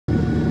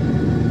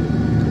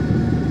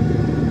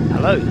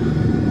Hello,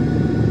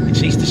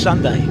 it's Easter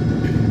Sunday,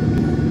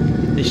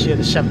 this year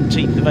the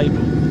 17th of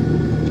April,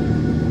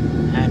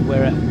 and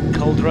we're at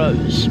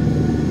Culdrose.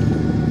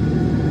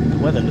 The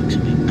weather looks a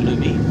bit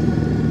gloomy.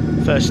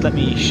 First, let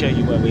me show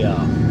you where we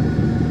are.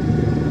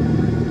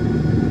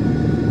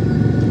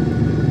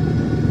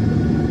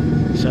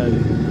 So,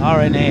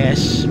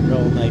 RNAS,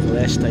 Royal Naval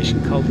Air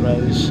Station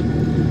Culdrose,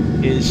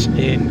 is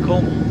in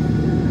Cornwall,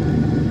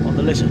 on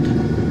the Lizard.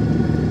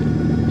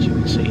 As you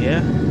can see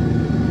here,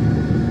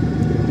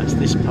 that's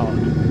this part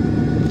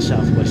of the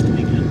southwest of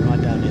England,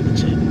 right down near the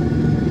tip,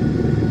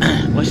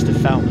 west of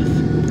Falmouth,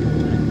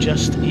 and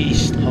just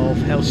east of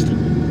Helston.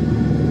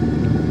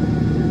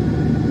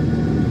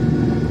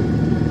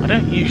 I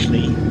don't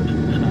usually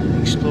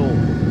explore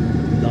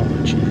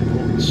large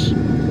airports,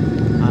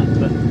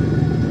 but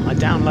I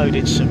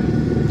downloaded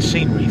some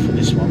scenery for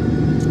this one,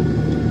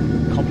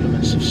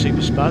 compliments of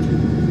Superspud,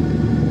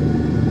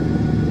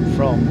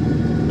 from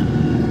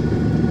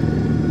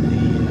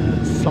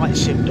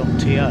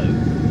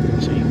flightsim.to,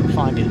 so you can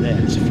find it there.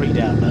 It's a free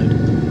download,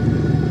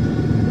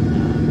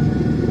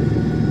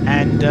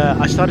 and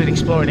I started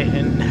exploring it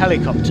in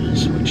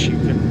helicopters, which you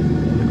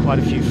can, there are quite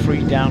a few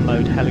free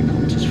download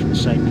helicopters from the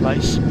same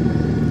place.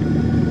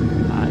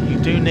 You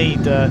do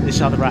need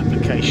this other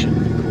application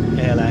called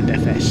Airland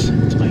FS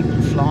to make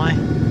them fly,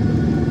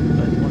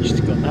 but once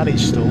you've got that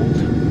installed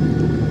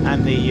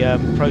and the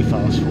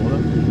profiles for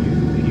them,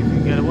 you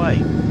can get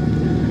away.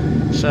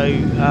 So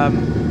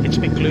it's a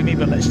bit gloomy,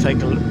 but let's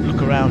take a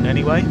look around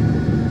anyway.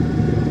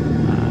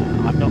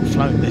 I've not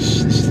flown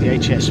this. This is the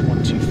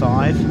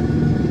HS-125.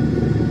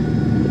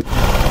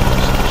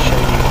 Just to show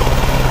you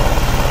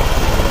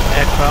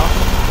aircraft.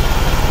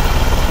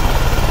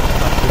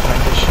 Quite good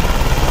rendition.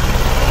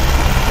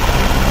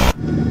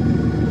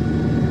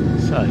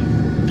 So,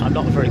 I'm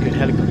not a very good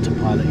helicopter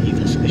pilot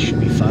either, so this should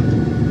be fun.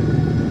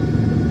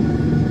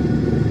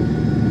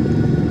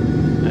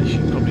 As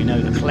you probably know,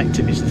 the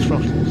collective is the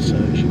throttle, so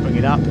as you bring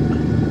it up,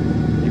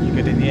 you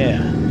get in the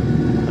air,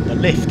 and the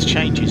lift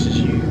changes as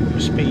your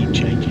speed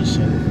changes,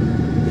 so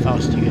the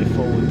faster you go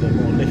forward, the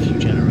more lift you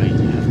generate.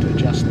 You have to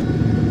adjust the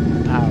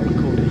power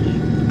accordingly.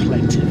 The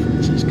collective,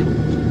 as it's called.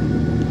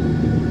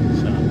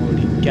 So I'm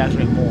already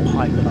gathering more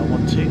height than I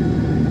want to,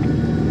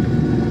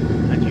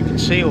 and you can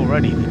see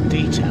already the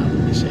detail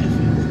of this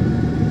airfield.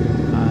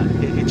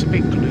 It's a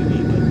bit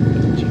gloomy, but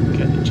you can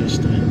get the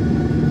gist of it.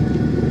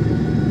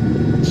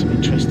 Some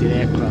interesting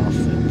aircraft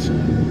that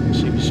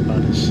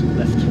Superspud has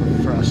left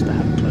for us to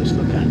have a close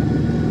look at,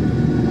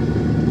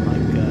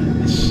 like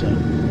this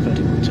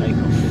vertical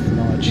takeoff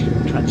large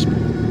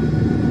transport.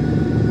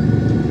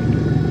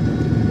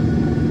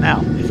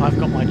 Now, if I've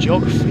got my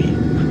geography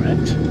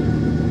correct,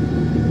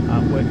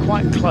 we're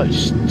quite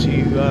close to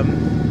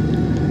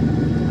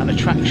an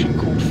attraction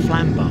called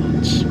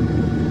Flambards,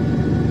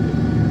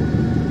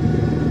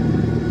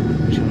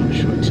 which I'm not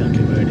sure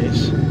exactly where it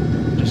is.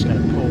 I'm just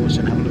going to pause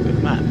and have a look at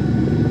the map.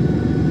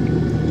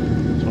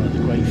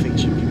 Great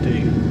things you can do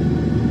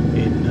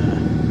in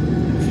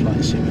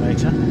Flight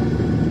Simulator.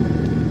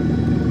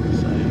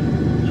 So,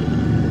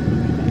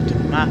 looking back to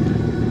the map,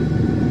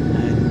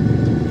 and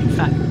in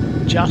fact,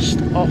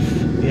 just off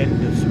the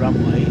end of the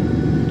runway,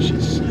 which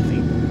is, I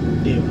think,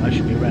 near, I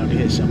should be around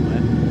here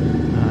somewhere,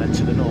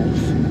 to the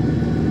north,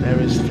 there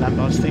is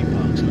Flambards theme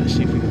park. So let's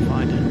see if we can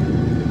find it.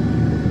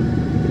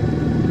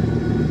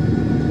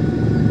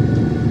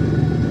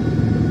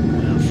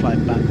 And I'll fly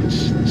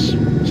backwards. That's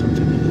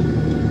something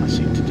that I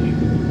seem to do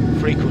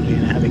frequently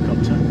in a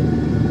helicopter.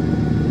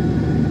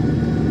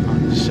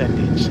 I'm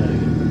descending, so I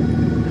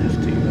have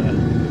to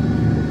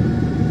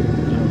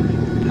lower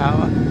the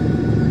power.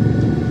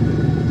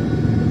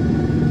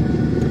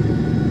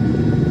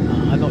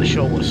 I'm not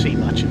sure we'll see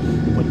much of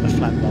what the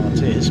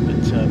Flambards is,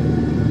 but so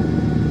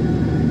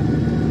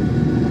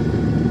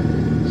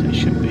it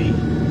should be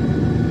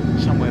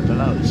somewhere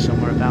below us,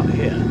 somewhere about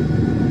here.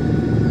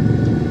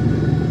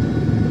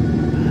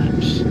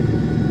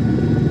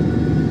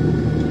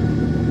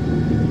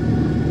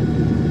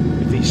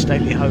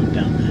 Stately home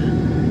down there.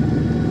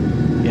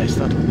 Yes,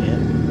 that'll be it.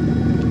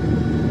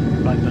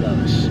 Right below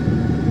us.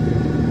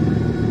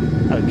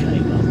 Okay,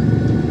 well,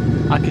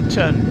 I can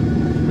turn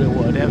real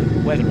world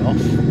weather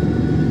off,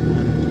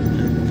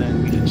 and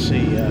then we can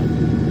see.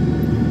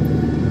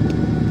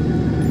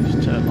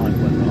 Just turn live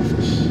weather off.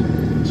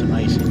 It's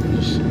amazing.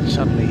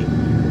 Suddenly,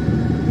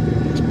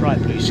 it's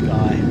bright blue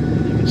sky,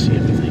 and you can see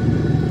everything.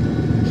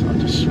 So I'll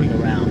just swing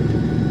around.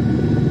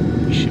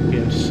 We should be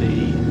able to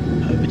see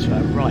over to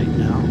our right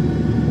now.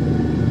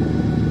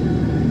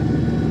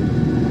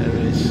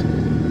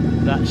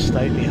 That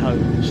stately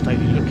home,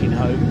 stately looking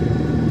home,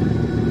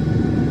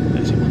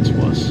 as it once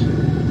was,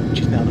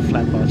 which is now the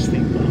Flambards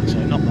theme park,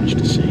 so not much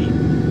to see.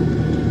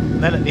 And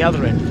then at the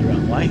other end of the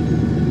runway,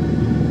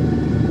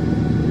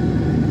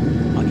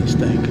 I can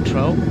stay in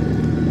control.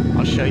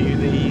 I'll show you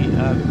the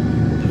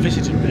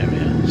visitor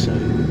area. So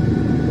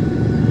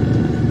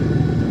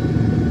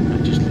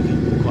I'm just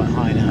looking quite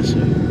high now, so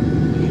we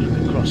can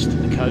look across to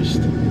the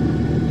coast.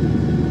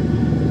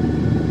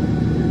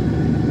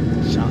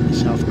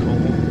 South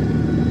Cornwall.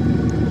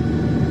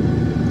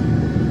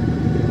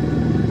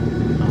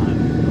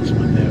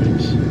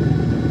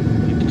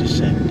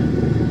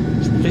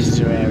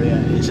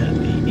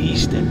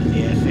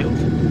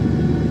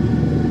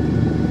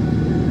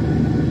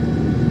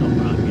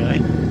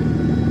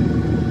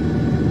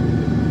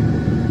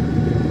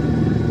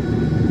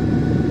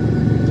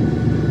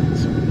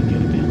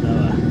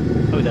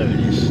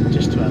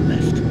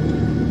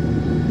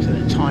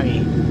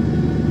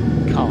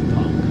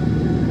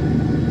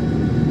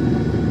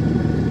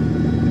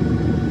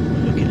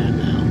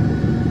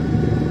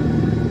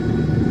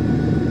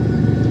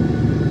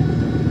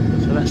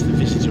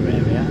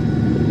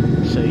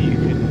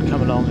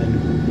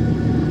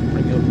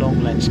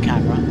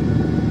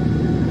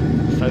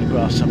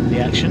 photograph some of the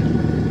action.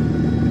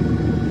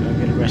 Don't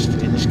get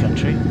arrested in this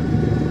country.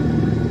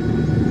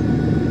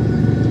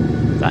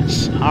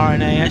 That's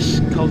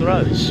RNAS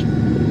Culdrose.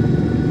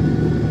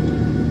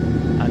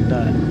 And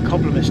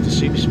compliments to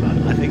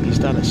Superspud. I think he's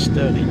done a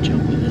sterling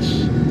job with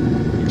this.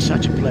 It's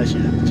such a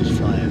pleasure to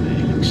fly over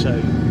here. It looks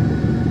so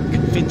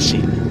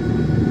convincing.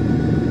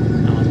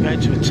 Now I'm going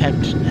to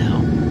attempt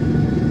now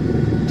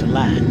to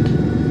land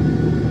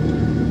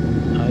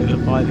over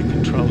by the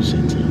control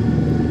centre,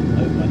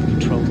 over by the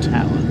control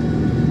tower.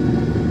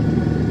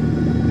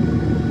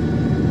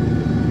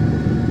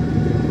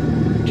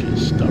 Which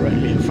is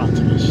directly in front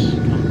of us.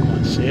 Can't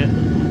quite see it.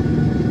 Not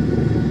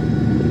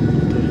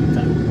doing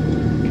that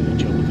good a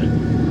job of it.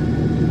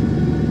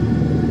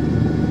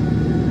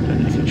 I don't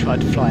know if you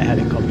tried to fly a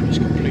helicopter, it's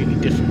completely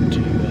different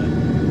to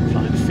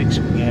flying a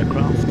fixed-wing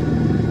aircraft.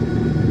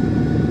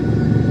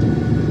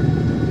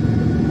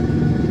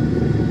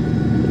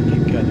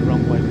 Keep going the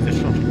wrong way with the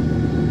throttle.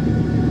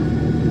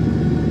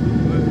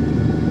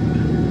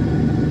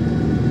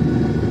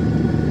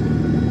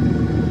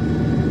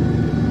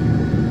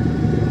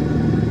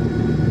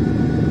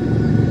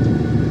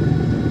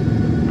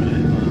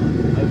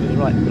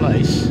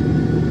 Place,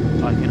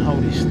 I can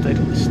hold it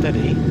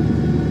steady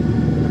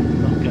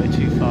and not go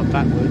too far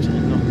backwards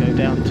and not go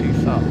down too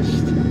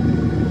fast.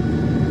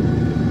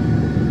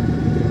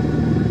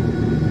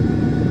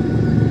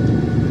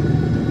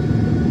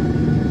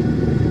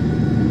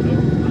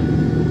 Oh,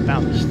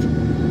 bounced.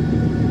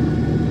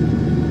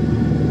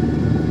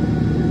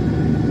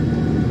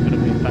 Gotta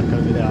move back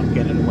over there, I'm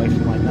getting away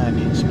from my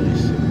landing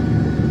space.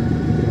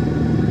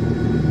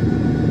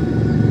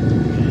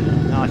 Okay,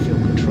 now I feel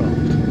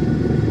controlled.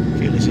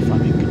 Feel as if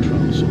I'm in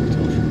control, sort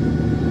of.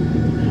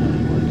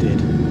 What I did.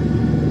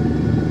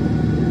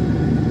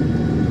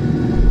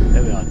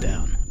 There we are,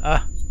 down.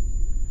 Ah!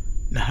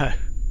 No.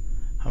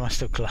 I must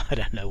have collided. I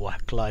don't know why I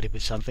collided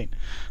with something.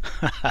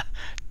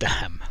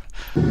 Damn.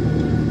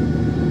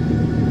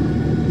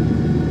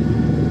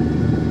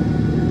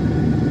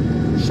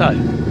 So,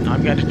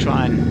 I'm going to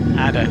try and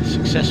add a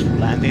successful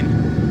landing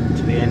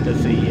to the end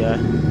of the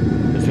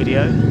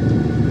video.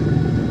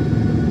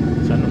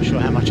 I'm not sure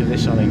how much of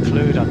this I'll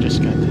include. I'm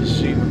just going to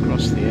zoom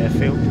across the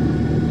airfield.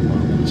 Well,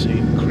 I'm going to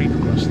zoom, creep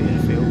across the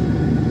airfield.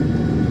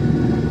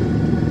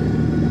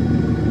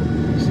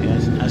 See,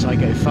 as I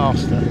go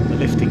faster, the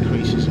lift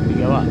increases and we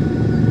go up,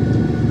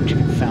 which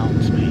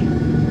confounds me.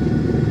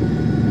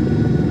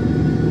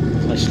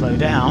 As I slow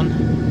down,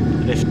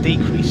 the lift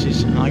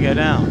decreases and I go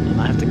down, and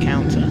I have to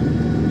counter.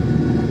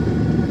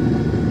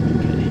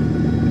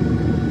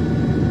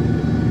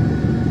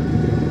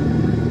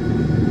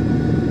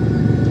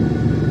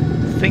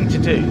 Thing to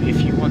do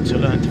if you want to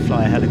learn to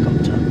fly a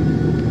helicopter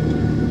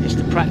is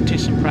to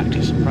practice and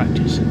practice and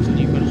practice until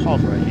you can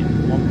hover it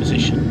in one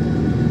position,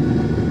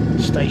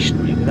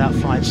 stationary, without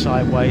flying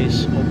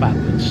sideways or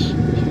backwards. As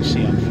you can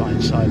see, I'm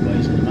flying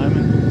sideways at the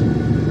moment.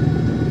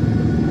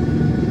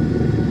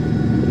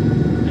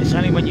 And it's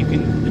only when you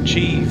can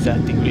achieve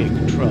that degree of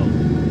control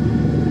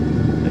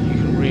that you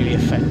can really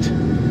affect a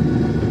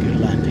good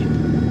landing.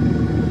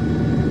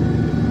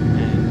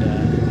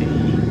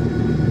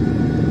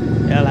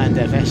 Airland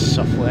FS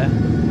software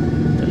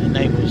that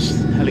enables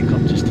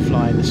helicopters to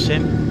fly in the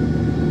sim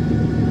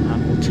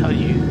will tell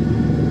you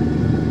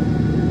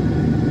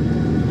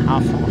how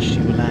fast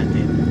you will land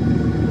in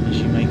as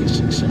you make a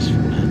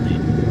successful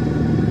landing.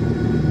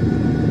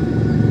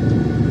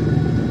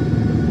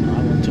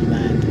 I want to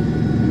land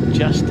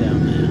just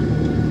down there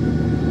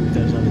with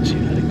those other two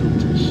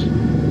helicopters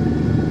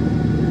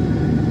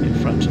in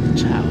front of the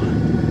tower.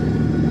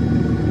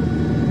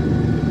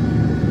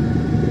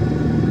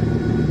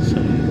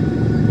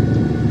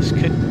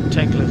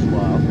 Take a little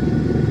while.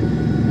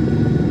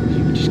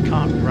 You just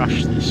can't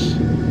rush this.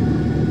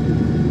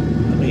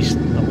 At least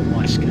not with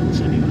my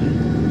skills anyway.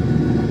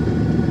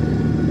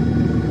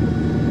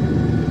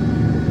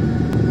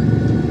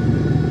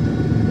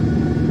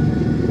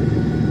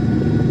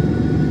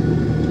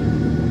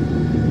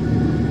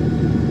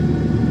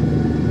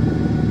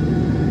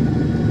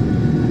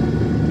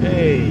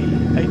 Hey,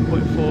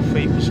 8.4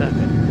 feet per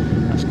second.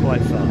 That's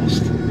quite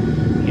fast.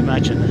 Can you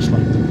imagine that's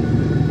like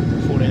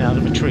falling out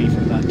of a tree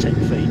from about 10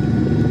 feet.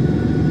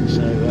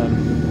 So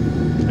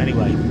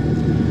anyway,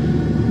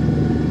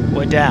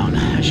 we're down,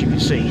 as you can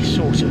see,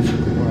 sort of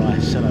where I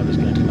said I was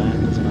going to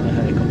land. There's another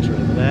helicopter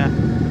over there,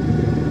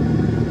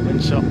 the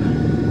windsock,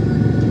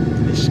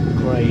 in this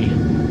grey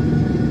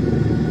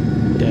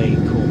day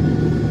in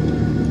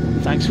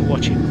Cornwall. Thanks for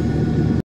watching.